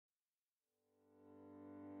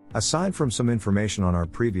Aside from some information on our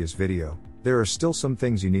previous video, there are still some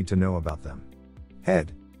things you need to know about them.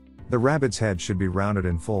 Head. The rabbit's head should be rounded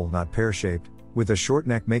and full, not pear-shaped, with a short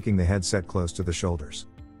neck making the head set close to the shoulders.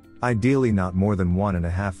 Ideally not more than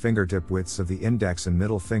 1.5 fingertip widths of the index and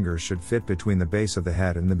middle fingers should fit between the base of the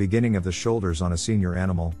head and the beginning of the shoulders on a senior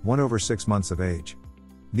animal, 1 over 6 months of age.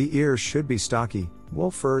 The ears should be stocky,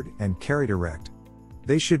 well-furred, and carried erect.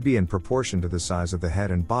 They should be in proportion to the size of the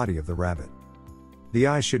head and body of the rabbit. The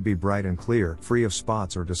eyes should be bright and clear, free of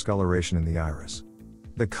spots or discoloration in the iris.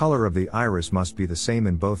 The color of the iris must be the same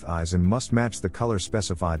in both eyes and must match the color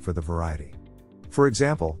specified for the variety. For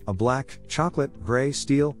example, a black, chocolate, gray,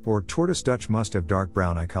 steel, or Tortoise Dutch must have dark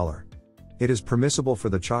brown eye color. It is permissible for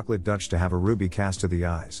the chocolate Dutch to have a ruby cast to the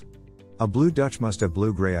eyes. A blue Dutch must have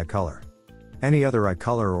blue-gray eye color. Any other eye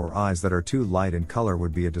color or eyes that are too light in color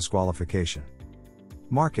would be a disqualification.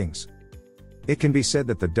 Markings. It can be said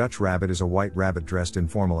that the Dutch rabbit is a white rabbit dressed in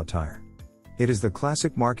formal attire. It is the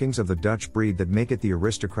classic markings of the Dutch breed that make it the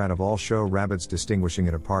aristocrat of all show rabbits, distinguishing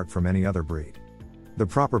it apart from any other breed. The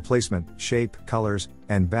proper placement, shape, colors,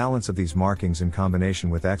 and balance of these markings in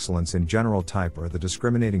combination with excellence in general type are the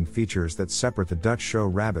discriminating features that separate the Dutch show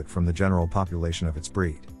rabbit from the general population of its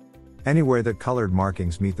breed. Anywhere that colored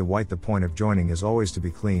markings meet the white, the point of joining is always to be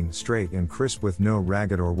clean, straight, and crisp with no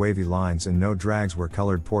ragged or wavy lines and no drags where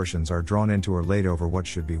colored portions are drawn into or laid over what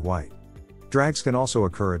should be white. Drags can also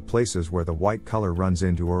occur at places where the white color runs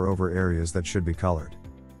into or over areas that should be colored.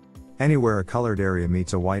 Anywhere a colored area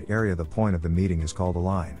meets a white area, the point of the meeting is called a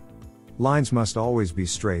line. Lines must always be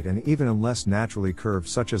straight and even unless naturally curved,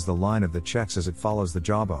 such as the line of the checks as it follows the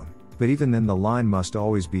jawbone, but even then the line must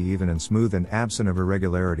always be even and smooth and absent of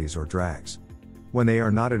irregularities or drags. When they are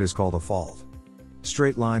not, it is called a fault.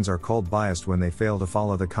 Straight lines are called biased when they fail to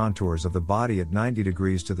follow the contours of the body at 90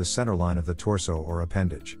 degrees to the center line of the torso or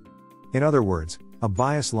appendage. In other words, a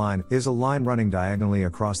bias line is a line running diagonally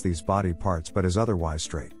across these body parts but is otherwise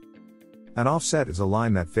straight. An offset is a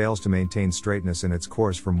line that fails to maintain straightness in its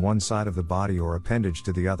course from one side of the body or appendage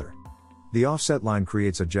to the other. The offset line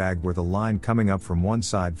creates a jag where the line coming up from one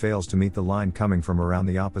side fails to meet the line coming from around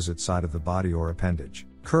the opposite side of the body or appendage.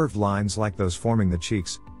 Curved lines, like those forming the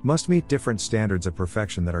cheeks, must meet different standards of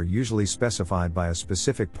perfection that are usually specified by a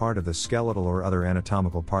specific part of the skeletal or other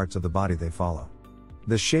anatomical parts of the body they follow.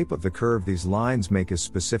 The shape of the curve these lines make is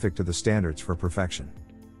specific to the standards for perfection.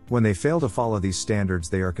 When they fail to follow these standards,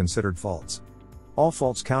 they are considered faults. All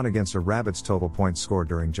faults count against a rabbit's total points scored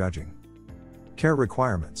during judging. Care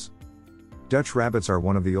requirements. Dutch rabbits are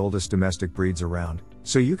one of the oldest domestic breeds around,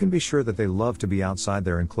 so you can be sure that they love to be outside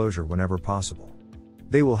their enclosure whenever possible.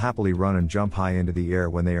 They will happily run and jump high into the air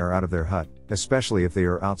when they are out of their hut, especially if they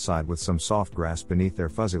are outside with some soft grass beneath their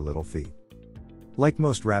fuzzy little feet. Like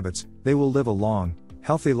most rabbits, they will live a long,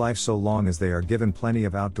 healthy life so long as they are given plenty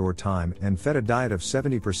of outdoor time and fed a diet of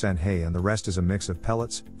 70% hay and the rest is a mix of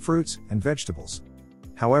pellets, fruits, and vegetables.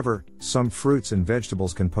 However, some fruits and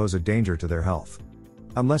vegetables can pose a danger to their health.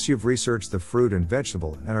 Unless you've researched the fruit and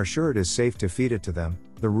vegetable and are sure it is safe to feed it to them,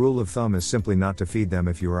 the rule of thumb is simply not to feed them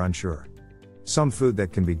if you are unsure. Some food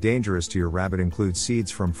that can be dangerous to your rabbit includes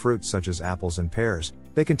seeds from fruits such as apples and pears.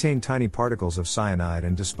 They contain tiny particles of cyanide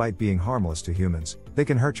and despite being harmless to humans, they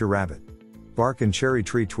can hurt your rabbit. Bark and cherry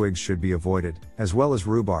tree twigs should be avoided, as well as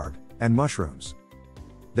rhubarb and mushrooms.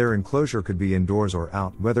 Their enclosure could be indoors or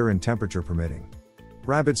out, weather and temperature permitting.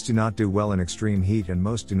 Rabbits do not do well in extreme heat and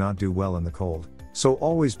most do not do well in the cold, so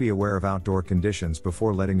always be aware of outdoor conditions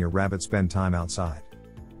before letting your rabbit spend time outside.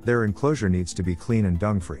 Their enclosure needs to be clean and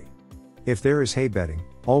dung-free. If there is hay bedding,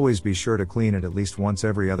 always be sure to clean it at least once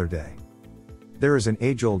every other day. There is an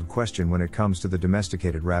age-old question when it comes to the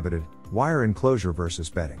domesticated rabbited: wire enclosure versus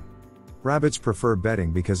bedding. Rabbits prefer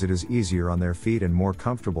bedding because it is easier on their feet and more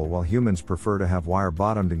comfortable, while humans prefer to have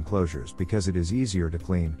wire-bottomed enclosures because it is easier to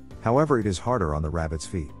clean. However, it is harder on the rabbit's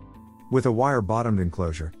feet. With a wire-bottomed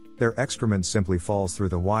enclosure, their excrement simply falls through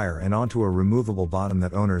the wire and onto a removable bottom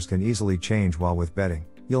that owners can easily change, while with bedding,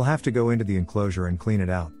 you'll have to go into the enclosure and clean it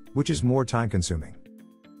out, which is more time-consuming.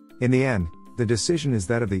 In the end, the decision is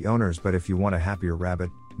that of the owners, but if you want a happier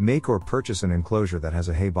rabbit, make or purchase an enclosure that has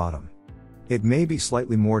a hay bottom. It may be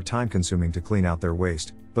slightly more time-consuming to clean out their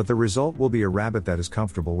waste, but the result will be a rabbit that is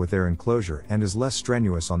comfortable with their enclosure and is less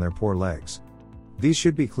strenuous on their poor legs. These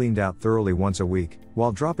should be cleaned out thoroughly once a week,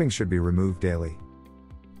 while droppings should be removed daily.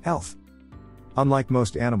 Health. Unlike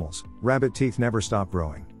most animals, rabbit teeth never stop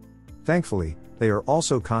growing. Thankfully, they are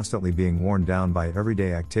also constantly being worn down by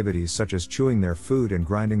everyday activities such as chewing their food and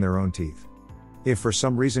grinding their own teeth. If for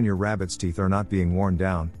some reason your rabbit's teeth are not being worn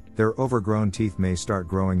down, their overgrown teeth may start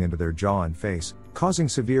growing into their jaw and face, causing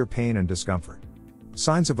severe pain and discomfort.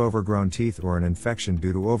 Signs of overgrown teeth or an infection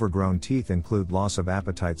due to overgrown teeth include loss of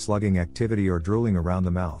appetite, slugging activity, or drooling around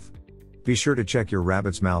the mouth. Be sure to check your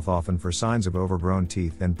rabbit's mouth often for signs of overgrown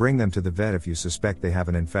teeth and bring them to the vet if you suspect they have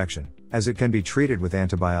an infection, as it can be treated with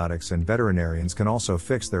antibiotics, and veterinarians can also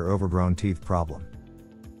fix their overgrown teeth problem.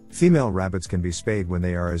 Female rabbits can be spayed when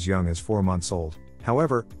they are as young as 4 months old,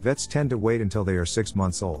 however, vets tend to wait until they are 6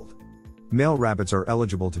 months old. Male rabbits are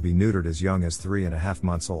eligible to be neutered as young as 3.5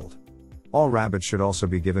 months old. All rabbits should also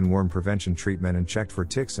be given worm prevention treatment and checked for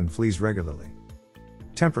ticks and fleas regularly.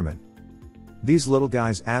 Temperament. These little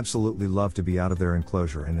guys absolutely love to be out of their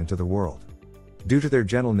enclosure and into the world. Due to their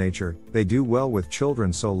gentle nature, they do well with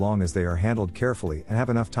children so long as they are handled carefully and have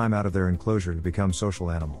enough time out of their enclosure to become social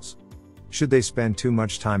animals. Should they spend too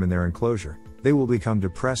much time in their enclosure, they will become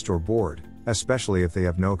depressed or bored, especially if they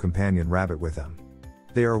have no companion rabbit with them.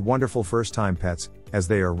 They are wonderful first-time pets, as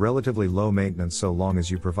they are relatively low maintenance so long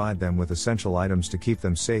as you provide them with essential items to keep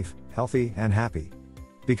them safe, healthy, and happy.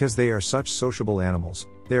 Because they are such sociable animals,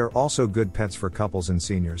 they are also good pets for couples and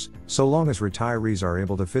seniors, so long as retirees are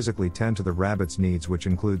able to physically tend to the rabbit's needs, which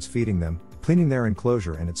includes feeding them, cleaning their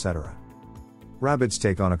enclosure, and etc. Rabbits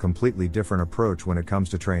take on a completely different approach when it comes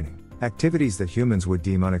to training. Activities that humans would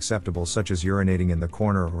deem unacceptable, such as urinating in the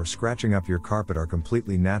corner or scratching up your carpet, are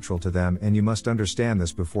completely natural to them, and you must understand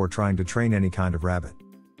this before trying to train any kind of rabbit.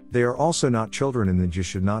 They are also not children, and you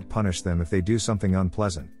should not punish them if they do something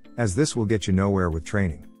unpleasant, as this will get you nowhere with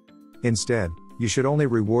training. Instead, you should only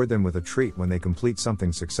reward them with a treat when they complete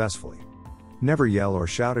something successfully. Never yell or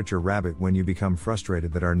shout at your rabbit when you become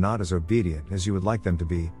frustrated that are not as obedient as you would like them to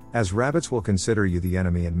be, as rabbits will consider you the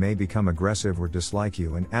enemy and may become aggressive or dislike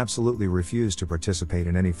you and absolutely refuse to participate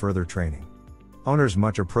in any further training. Owners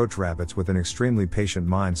must approach rabbits with an extremely patient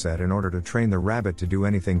mindset in order to train the rabbit to do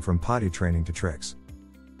anything from potty training to tricks.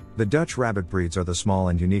 The Dutch rabbit breeds are the small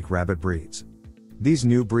and unique rabbit breeds. These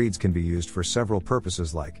new breeds can be used for several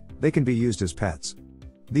purposes, like, they can be used as pets.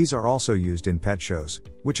 These are also used in pet shows,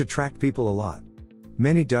 which attract people a lot.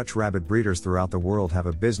 Many Dutch rabbit breeders throughout the world have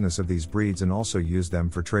a business of these breeds and also use them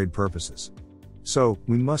for trade purposes. So,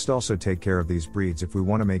 we must also take care of these breeds if we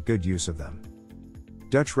want to make good use of them.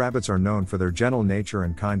 Dutch rabbits are known for their gentle nature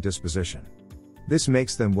and kind disposition. This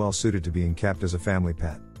makes them well suited to being kept as a family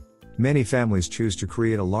pet. Many families choose to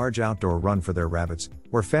create a large outdoor run for their rabbits,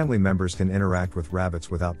 where family members can interact with rabbits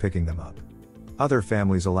without picking them up. Other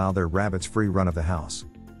families allow their rabbits free run of the house.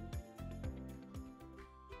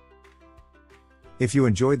 If you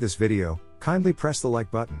enjoyed this video, kindly press the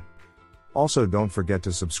like button. Also, don't forget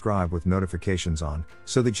to subscribe with notifications on,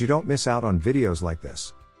 so that you don't miss out on videos like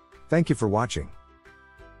this. Thank you for watching.